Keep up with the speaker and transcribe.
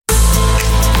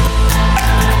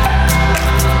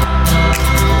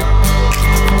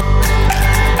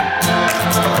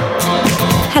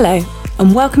Hello,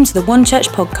 and welcome to the One Church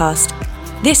podcast.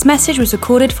 This message was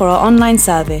recorded for our online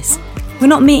service. We're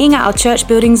not meeting at our church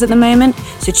buildings at the moment,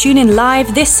 so tune in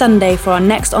live this Sunday for our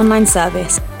next online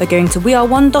service by going to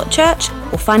weareone.church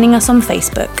or finding us on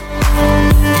Facebook.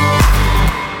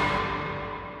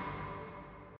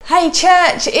 Hey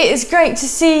church, it is great to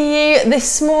see you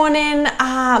this morning.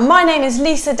 My name is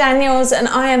Lisa Daniels and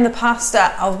I am the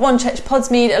pastor of One Church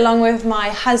Podsmead along with my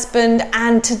husband,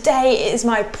 and today it is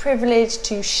my privilege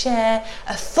to share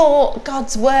a thought,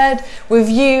 God's word with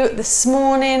you this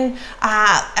morning.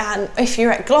 And if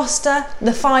you're at Gloucester,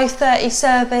 the 5:30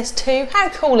 service too. How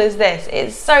cool is this?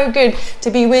 It's so good to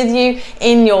be with you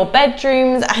in your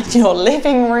bedrooms and your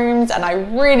living rooms, and I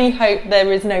really hope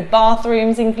there is no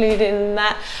bathrooms included in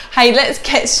that. Hey, let's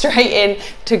get straight in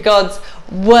to God's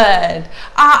word.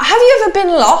 Have you ever been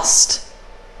lost?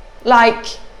 Like,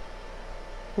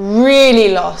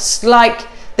 really lost? Like,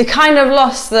 the kind of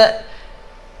lost that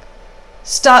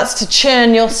starts to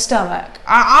churn your stomach?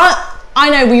 I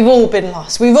know we've all been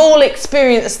lost. We've all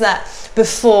experienced that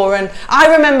before. And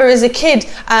I remember as a kid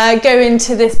going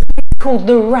to this called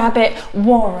the Rabbit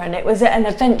Warren. It was an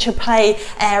adventure play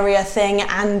area thing,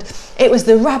 and it was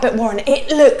the Rabbit Warren.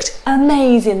 It looked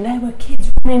amazing. There were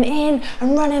kids running in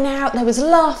and running out. There was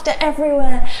laughter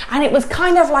everywhere, and it was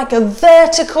kind of like a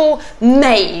vertical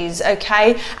maze,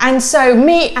 okay? And so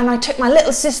I took my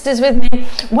little sisters with me,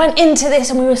 went into this,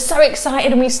 and we were so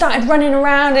excited, and we started running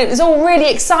around, and it was all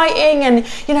really exciting, and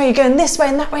you're going this way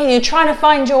and that way, and you're trying to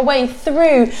find your way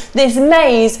through this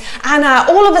maze, and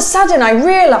all of a sudden I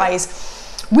realised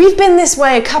we've been this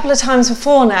way a couple of times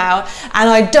before now, and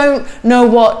I don't know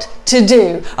what to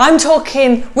do. I'm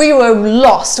talking, we were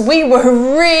lost. We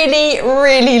were really,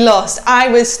 really lost. I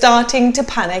was starting to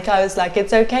panic. I was like,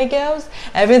 it's okay, girls.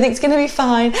 Everything's going to be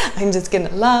fine. I'm just going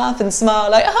to laugh and smile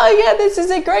like, oh yeah, this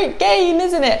is a great game,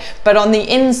 isn't it? But on the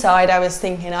inside, I was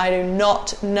thinking, I do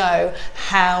not know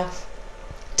how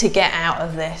to get out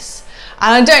of this.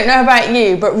 And I don't know about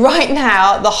you, but right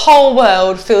now, the whole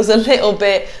world feels a little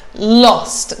bit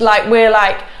lost. Like we're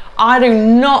like, I do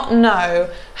not know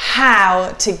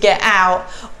how to get out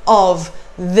of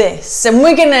this. And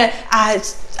we're going to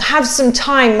have some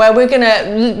time where we're going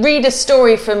to read a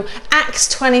story from Acts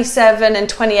 27 and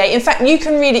 28. In fact, you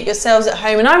can read it yourselves at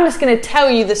home, and I'm just going to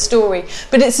tell you the story.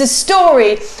 But it's a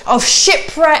story of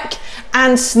shipwreck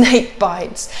and snake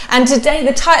bites. And today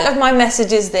the title of my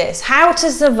message is this: How to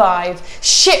Survive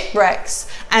Shipwrecks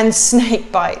and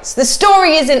Snake Bites. The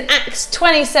story is in Acts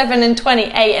 27 and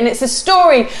 28, and it's a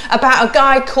story about a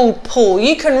guy called Paul.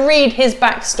 You can read his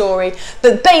backstory,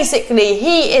 but basically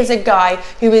he is a guy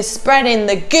who is spreading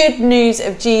the good news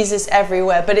of Jesus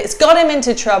everywhere, but it's got him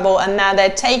into trouble, and now they're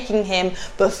taking him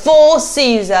before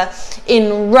Caesar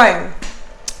in Rome.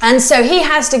 And so he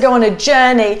has to go on a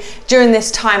journey during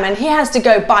this time, and he has to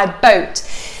go by boat.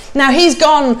 Now, he's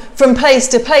gone from place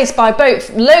to place by boat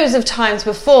loads of times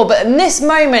before, but in this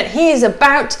moment, he is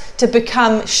about to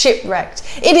become shipwrecked.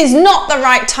 It is not the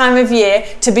right time of year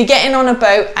to be getting on a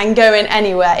boat and going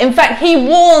anywhere. In fact, he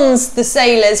warns the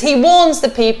sailors, he warns the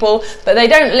people, but they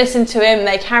don't listen to him.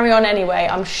 They carry on anyway.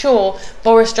 I'm sure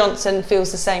Boris Johnson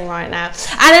feels the same right now.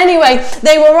 And anyway,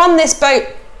 they were on this boat.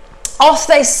 Off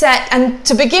they set, and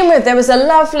to begin with there was a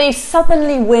lovely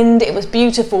southerly wind. It was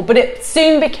beautiful, but it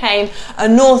soon became a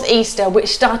northeaster which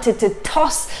started to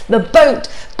toss the boat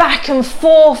back and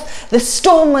forth. The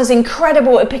storm was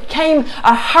incredible. It became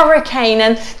a hurricane,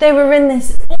 and they were in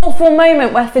this awful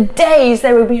moment where for days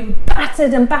they were being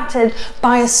battered and battered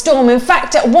by a storm. In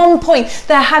fact, at one point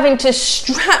they're having to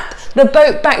strap the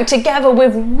boat back together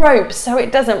with ropes so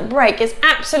it doesn't break. It's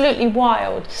absolutely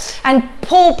wild. And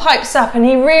Paul pipes up and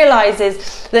he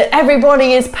realizes that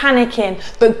everybody is panicking,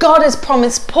 but God has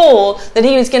promised Paul that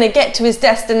he was going to get to his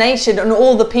destination and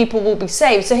all the people will be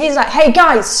saved. So he's like, hey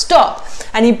guys, stop.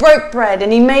 And he broke bread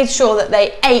and he made sure that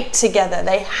they ate together.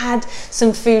 They had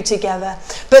some food together.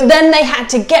 But then they had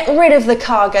to get rid of the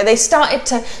cargo. They started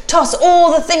to toss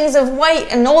all the things of weight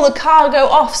and all the cargo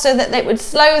off so that they would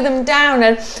slow them down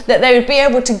and that they would be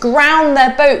able to ground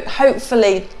their boat,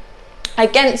 hopefully,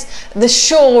 against the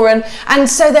shore. And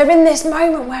so they're in this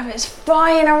moment where it's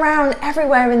flying around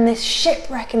everywhere in this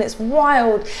shipwreck, and it's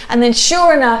wild. And then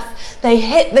sure enough, they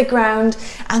hit the ground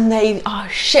and they are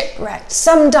shipwrecked.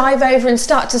 Some dive over and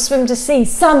start to swim to sea.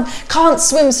 Some can't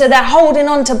swim, so they're holding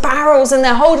on to barrels and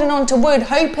they're holding on to wood,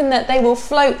 hoping that they will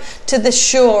float to the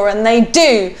shore. And they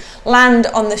do, land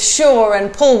on the shore,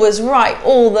 and Paul was right,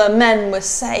 all the men were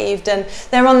saved, and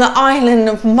they're on the island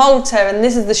of Malta, and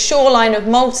this is the shoreline of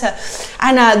Malta,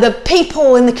 and the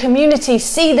people in the community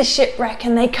see the shipwreck,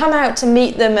 and they come out to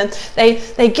meet them, and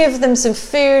they give them some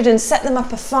food and set them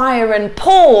up a fire. And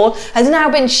Paul has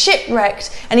now been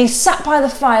shipwrecked, and he's sat by the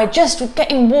fire just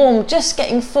getting warm, just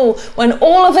getting full, when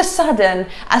all of a sudden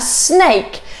a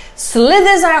snake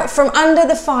slithers out from under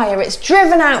the fire. It's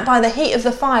driven out by the heat of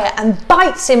the fire and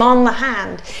bites him on the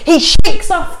hand. He shakes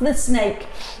off the snake,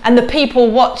 and the people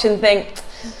watch and think, it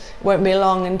won't be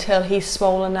long until he's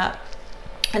swollen up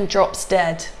and drops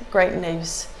dead. Great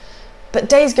news. But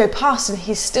days go past and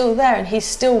he's still there and he's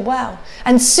still well.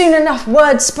 And soon enough,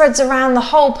 word spreads around the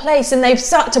whole place, and they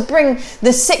start to bring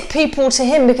the sick people to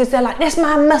him because they're like, this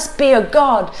man must be a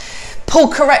god. Paul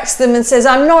corrects them and says,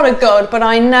 I'm not a god, but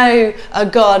I know a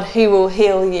God who will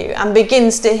heal you, and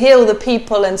begins to heal the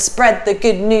people and spread the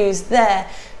good news there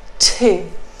too.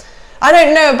 I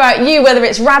don't know about you, whether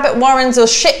it's rabbit warrens or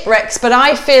shipwrecks, but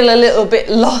I feel a little bit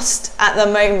lost at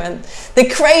the moment. The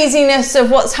craziness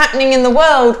of what's happening in the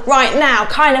world right now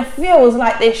kind of feels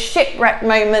like this shipwreck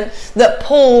moment that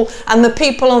Paul and the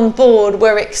people on board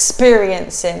were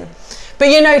experiencing. But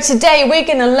you know, today we're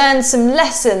going to learn some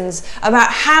lessons about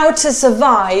how to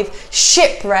survive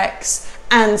shipwrecks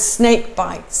and snake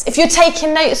bites. If you're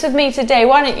taking notes with me today,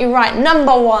 why don't you write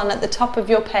number 1 at the top of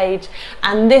your page,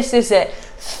 and this is it: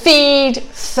 feed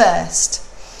first.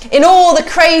 In all the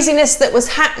craziness that was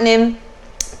happening,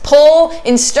 Paul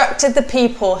instructed the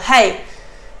people, hey,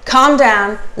 calm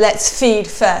down, let's feed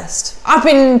first. I've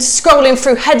been scrolling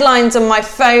through headlines on my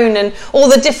phone and all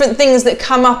the different things that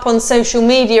come up on social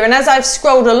media, and as I've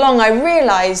scrolled along, I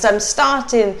realised I'm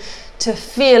starting to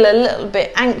feel a little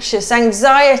bit anxious.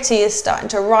 Anxiety is starting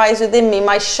to rise within me.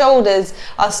 My shoulders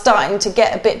are starting to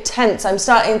get a bit tense. I'm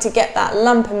starting to get that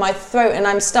lump in my throat, and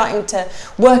I'm starting to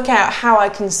work out how I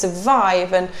can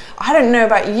survive. And I don't know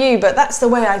about you, but that's the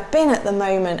way I've been at the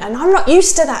moment. And I'm not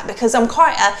used to that because I'm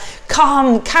quite a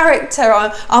calm character.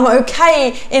 I'm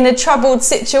okay in a troubled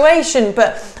situation,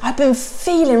 but I've been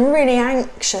feeling really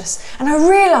anxious. And I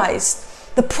realised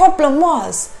the problem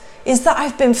is that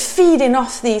I've been feeding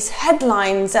off these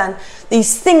headlines and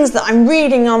these things that I'm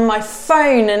reading on my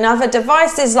phone and other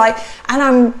devices,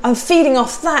 and I'm feeding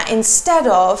off that instead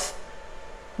of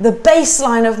the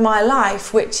baseline of my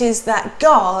life, which is that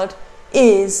God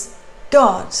is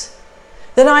God.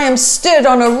 That I am stood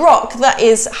on a rock that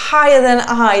is higher than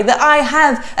I, that I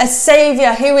have a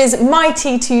Saviour who is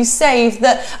mighty to save,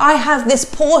 that I have this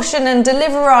portion and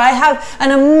deliverer, I have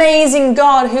an amazing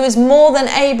God who is more than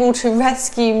able to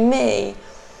rescue me.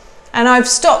 And I've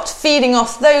stopped feeding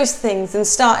off those things and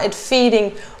started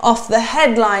feeding off the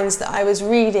headlines that I was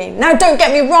reading. Now, don't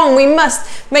get me wrong, we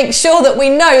must make sure that we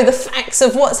know the facts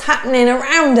of what's happening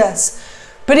around us.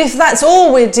 But if that's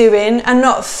all we're doing and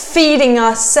not feeding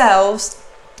ourselves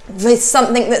with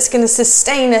something that's going to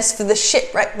sustain us for the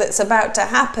shipwreck that's about to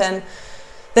happen,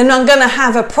 then I'm going to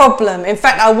have a problem. In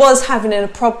fact, I was having a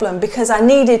problem because I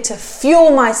needed to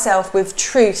fuel myself with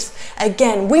truth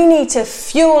again. We need to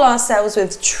fuel ourselves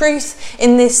with truth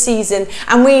in this season,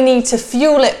 and we need to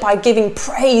fuel it by giving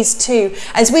praise too,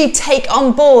 as we take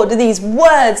on board these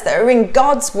words that are in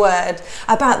God's word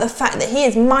about the fact that He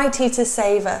is mighty to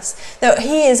save us, that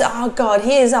He is our God,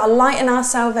 He is our light and our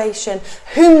salvation.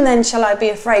 Whom then shall I be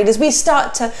afraid? As we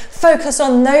start to focus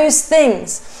on those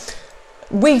things,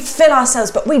 we fill ourselves,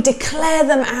 but we declare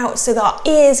them out so that our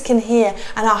ears can hear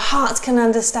and our hearts can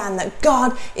understand that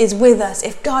God is with us.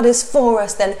 If God is for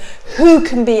us, then who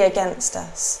can be against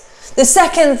us? The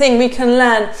second thing we can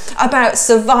learn about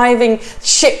surviving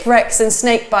shipwrecks and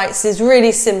snake bites is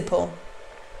really simple.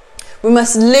 We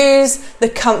must lose the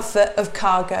comfort of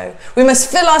cargo. We must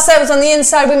fill ourselves on the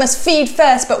inside. We must feed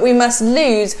first, but we must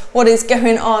lose what is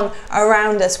going on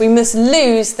around us. We must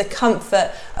lose the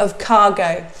comfort of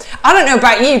cargo. I don't know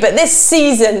about you, but this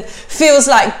season feels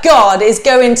like God is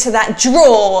going to that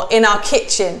drawer in our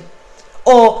kitchen,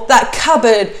 or that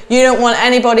cupboard you don't want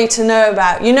anybody to know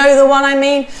about. You know the one I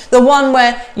mean? The one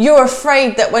where you're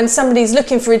afraid that when somebody's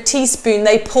looking for a teaspoon,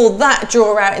 they pull that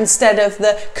drawer out instead of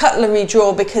the cutlery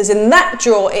drawer, because in that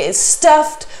drawer it is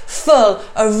stuffed full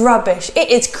of rubbish. It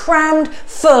is crammed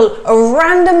full of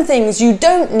random things you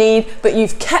don't need, but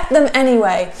you've kept them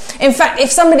anyway. In fact,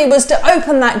 if somebody was to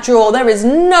open that drawer, there is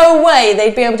no way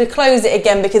they'd be able to close it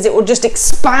again, because it will just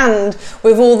expand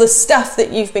with all the stuff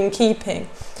that you've been keeping.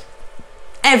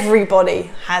 Everybody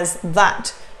has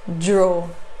that drawer.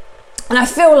 And I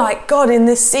feel like God in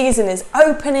this season is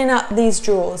opening up these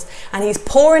drawers, and He's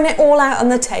pouring it all out on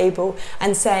the table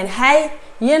and saying, hey,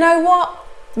 you know what?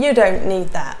 You don't need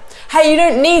that. Hey, you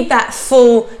don't need that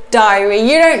full diary.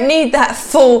 You don't need that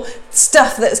full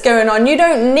stuff that's going on. You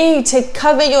don't need to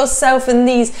cover yourself in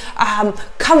these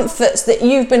comforts that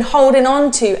you've been holding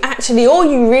on to. Actually, all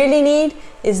you really need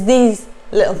is these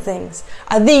little things,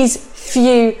 these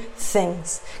few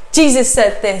things. Jesus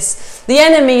said this: the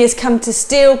enemy has come to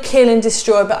steal, kill and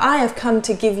destroy, but I have come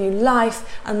to give you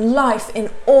life, and life in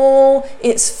all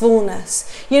its fullness.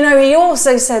 You know, he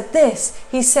also said this.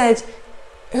 He said,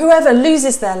 whoever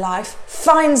loses their life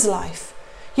finds life.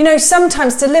 You know,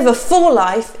 sometimes to live a full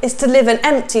life is to live an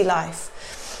empty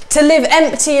life. To live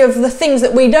empty of the things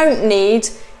that we don't need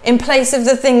in place of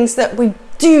the things that we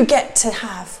do get to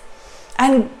have.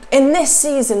 And in this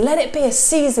season, let it be a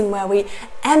season where we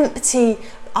empty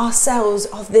ourselves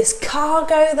of this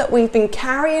cargo that we've been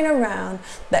carrying around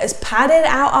that has padded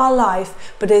out our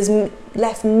life but has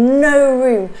left no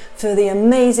room for the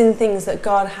amazing things that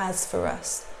God has for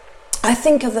us. I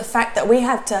think of the fact that we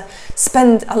have to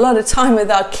spend a lot of time with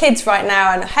our kids right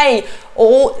now, and hey,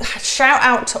 shout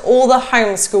out to all the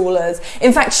homeschoolers.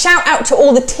 In fact, shout out to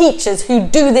all the teachers who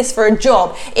do this for a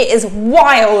job. It is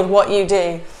wild what you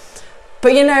do.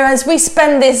 But you know, as we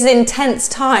spend this intense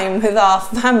time with our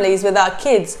families, with our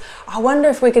kids, I wonder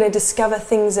if we're going to discover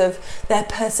things of their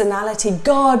personality,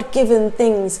 God-given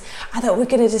things, and that we're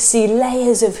going to see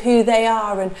layers of who they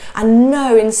are and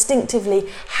know instinctively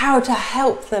how to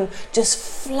help them just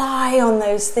fly on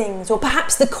those things. Or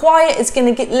perhaps the quiet is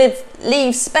going to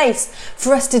leave space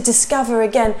for us to discover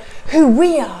again who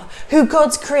we are, who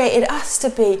God's created us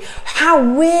to be, how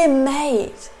we're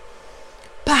made.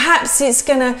 Perhaps it's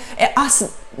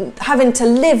us having to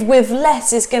live with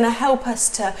less is going to help us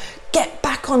to get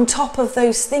back on top of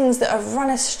those things that have run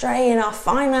astray in our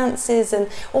finances and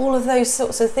all of those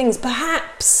sorts of things.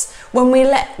 Perhaps when we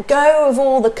let go of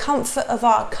all the comfort of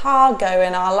our cargo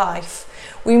in our life,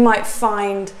 we might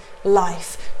find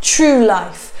life, true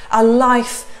life, a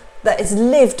life that is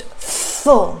lived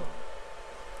full.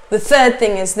 The third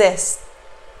thing is this: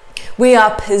 we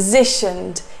are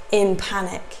positioned in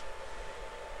panic.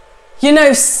 You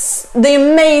know, the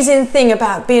amazing thing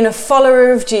about being a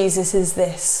follower of Jesus is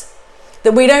this: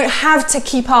 that we don't have to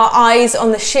keep our eyes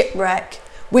on the shipwreck.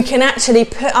 We can actually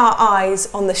put our eyes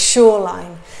on the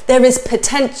shoreline. There is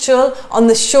potential on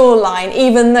the shoreline,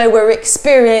 even though we're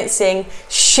experiencing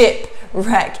shipwreck.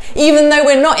 Even though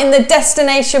we're not in the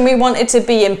destination we wanted to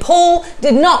be in. Paul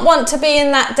did not want to be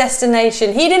in that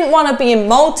destination. He didn't want to be in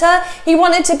Malta. He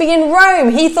wanted to be in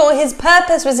Rome. He thought his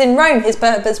purpose was in Rome. His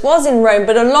purpose was in Rome,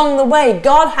 but along the way,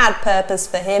 God had purpose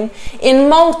for him in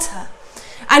Malta.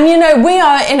 And you know, we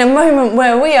are in a moment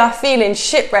where we are feeling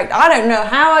shipwrecked. I don't know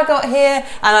how I got here,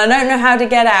 and I don't know how to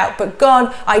get out, but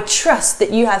God, I trust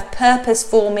that you have purpose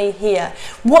for me here.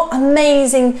 What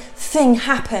amazing thing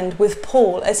happened with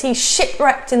Paul as he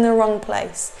shipwrecked in the wrong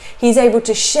place. He's able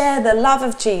to share the love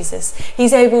of Jesus.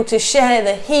 He's able to share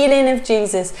the healing of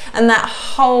Jesus, and that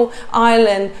whole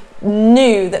island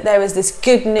knew that there was this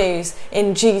good news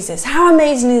in Jesus. How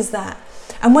amazing is that?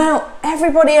 And while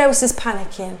everybody else is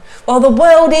panicking, while the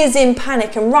world is in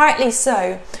panic, and rightly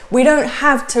so, we don't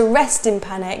have to rest in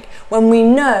panic when we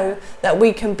know that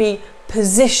we can be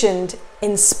positioned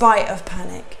in spite of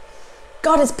panic.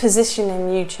 God is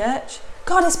positioning you, church.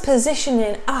 God is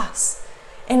positioning us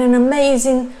in an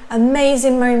amazing,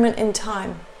 amazing moment in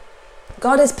time.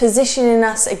 God is positioning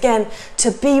us again to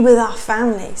be with our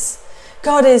families.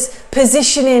 God is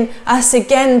positioning us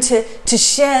again to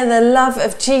share the love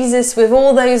of Jesus with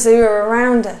all those who are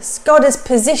around us. God has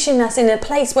positioned us in a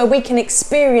place where we can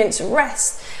experience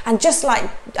rest. And just like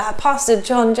Pastor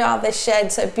John Jarvis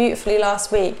shared so beautifully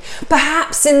last week,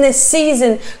 perhaps in this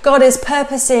season, God is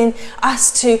purposing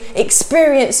us to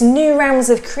experience new realms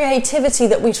of creativity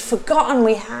that we'd forgotten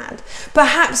we had.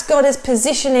 Perhaps God is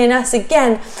positioning us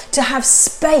again to have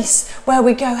space where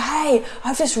we go, hey,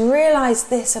 I've just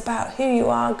realized this about who you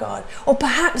are, God. Or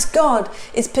perhaps God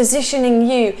is positioning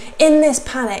you in this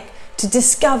panic to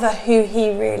discover who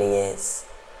he really is.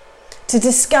 To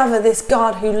discover this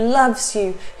God who loves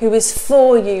you, who is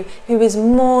for you, who is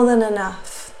more than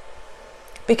enough.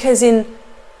 Because in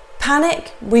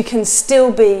panic, we can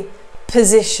still be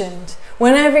positioned.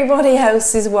 When everybody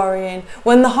else is worrying,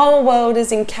 when the whole world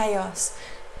is in chaos,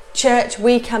 church,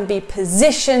 we can be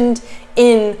positioned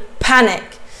in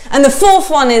panic. And the fourth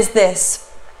one is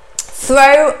this: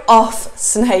 throw off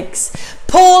snakes.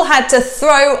 Paul had to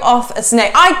throw off a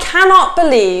snake. I cannot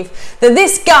believe that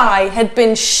this guy had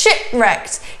been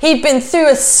shipwrecked. He'd been through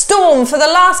a storm for the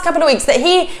last couple of weeks, that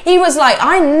he was like,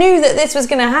 I knew that this was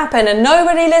going to happen and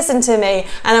nobody listened to me.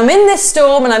 And I'm in this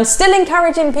storm and I'm still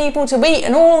encouraging people to eat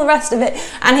and all the rest of it.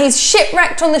 And he's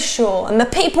shipwrecked on the shore, and the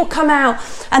people come out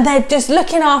and they're just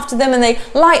looking after them, and they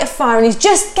light a fire, and he's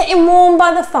just getting warm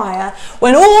by the fire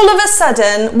when all of a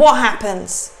sudden, what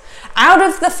happens? Out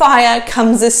of the fire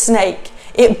comes a snake.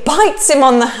 It bites him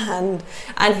on the hand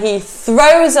and he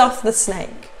throws off the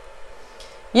snake.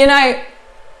 You know,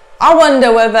 I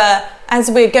wonder whether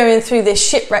as we're going through this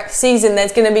shipwreck season,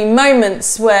 there's going to be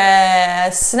moments where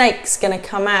a snake's going to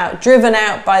come out, driven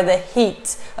out by the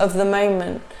heat of the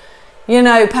moment. You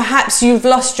know, perhaps you've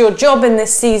lost your job in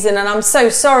this season, and I'm so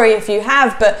sorry if you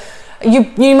have, but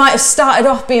you might have started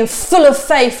off being full of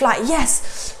faith, like,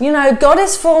 yes, you know, God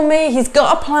is for me, he's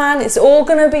got a plan, it's all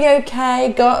going to be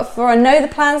okay. For I know the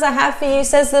plans I have for you,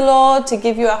 says the Lord, to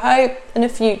give you a hope and a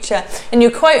future. And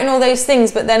you're quoting all those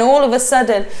things, but then all of a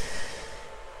sudden,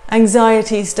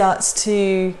 anxiety starts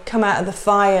to come out of the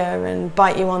fire and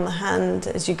bite you on the hand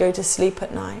as you go to sleep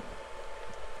at night.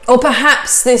 Or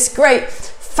perhaps this great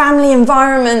family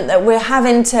environment that we're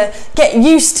having to get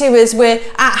used to as we're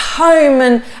at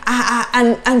home,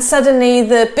 and suddenly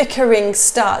the bickering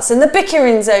starts. And the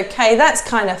bickering's okay, that's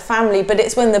kind of family, but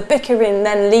it's when the bickering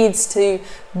then leads to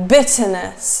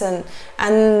bitterness, and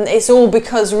it's all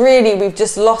because really we've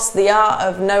just lost the art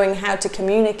of knowing how to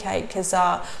communicate because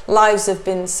our lives have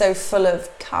been so full of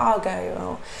cargo.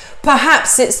 Or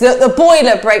perhaps it's that the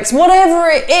boiler breaks, whatever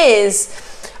it is.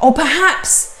 Or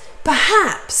perhaps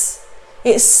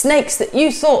it's snakes that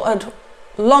you thought had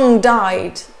long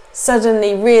died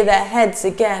suddenly rear their heads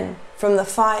again from the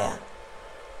fire.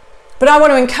 But I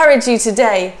want to encourage you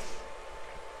today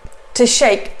to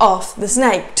shake off the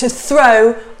snake, to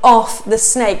throw off the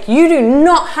snake. You do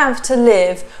not have to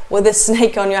live with a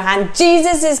snake on your hand.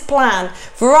 Jesus' plan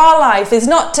for our life is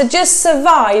not to just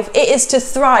survive, it is to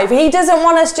thrive. He doesn't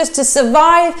want us just to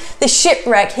survive the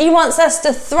shipwreck. He wants us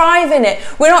to thrive in it.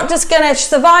 We're not just going to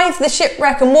survive the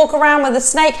shipwreck and walk around with a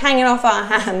snake hanging off our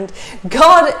hand.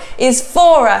 God is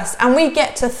for us, and we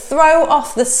get to throw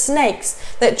off the snakes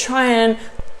that try and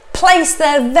place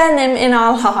their venom in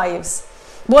our lives.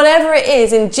 Whatever it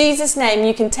is, in Jesus' name,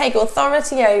 you can take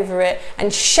authority over it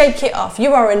and shake it off.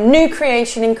 You are a new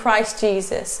creation in Christ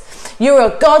Jesus. You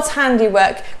are God's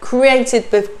handiwork, created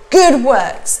with good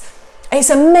works. It's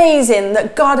amazing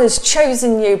that God has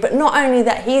chosen you, but not only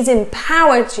that, he's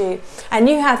empowered you, and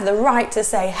you have the right to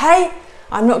say, hey,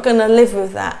 I'm not going to live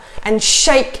with that, and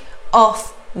shake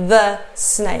off the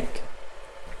snake.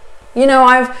 You know,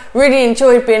 I've really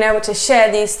enjoyed being able to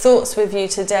share these thoughts with you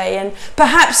today, and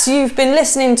perhaps you've been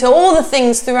listening to all the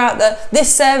things throughout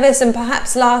this service and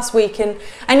perhaps last week, and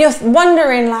you're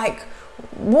wondering, like,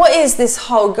 what is this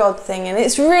whole God thing? And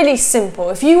it's really simple.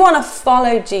 If you want to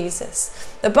follow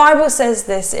Jesus, the Bible says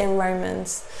this in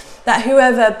Romans, that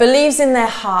whoever believes in their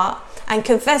heart and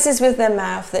confesses with their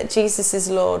mouth that Jesus is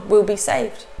Lord will be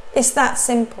saved. It's that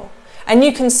simple. And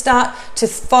you can start to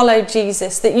follow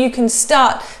Jesus, that you can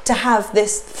start to have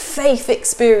this faith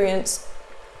experience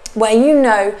where you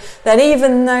know that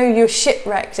even though you're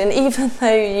shipwrecked and even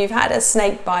though you've had a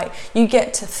snake bite, you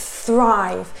get to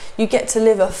thrive. You get to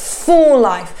live a full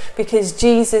life because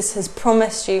Jesus has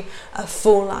promised you a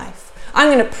full life.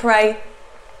 I'm going to pray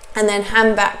and then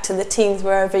hand back to the teams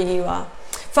wherever you are.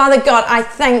 Father God, I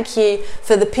thank you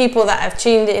for the people that have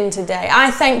tuned in today.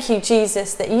 I thank you,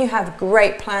 Jesus, that you have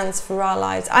great plans for our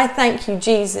lives. I thank you,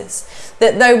 Jesus,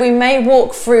 that though we may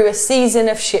walk through a season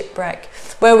of shipwreck,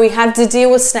 where we had to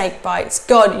deal with snake bites,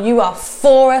 God, you are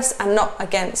for us and not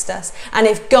against us. And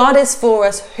if God is for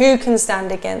us, who can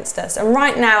stand against us? And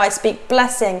right now I speak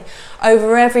blessing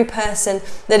over every person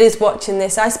that is watching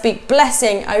this. I speak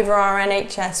blessing over our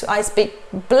NHS. I speak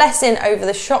blessing over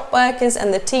the shop workers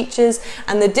and the teachers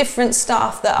and the different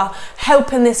staff that are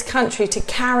helping this country to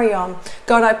carry on.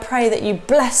 God, I pray that you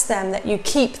bless them, that you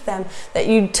keep them, that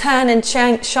you turn and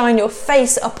shine your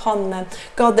face upon them.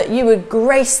 God, that you would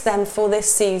grace them for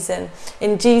this season.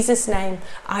 In Jesus' name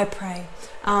I pray.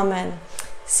 Amen.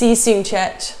 See you soon,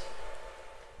 church.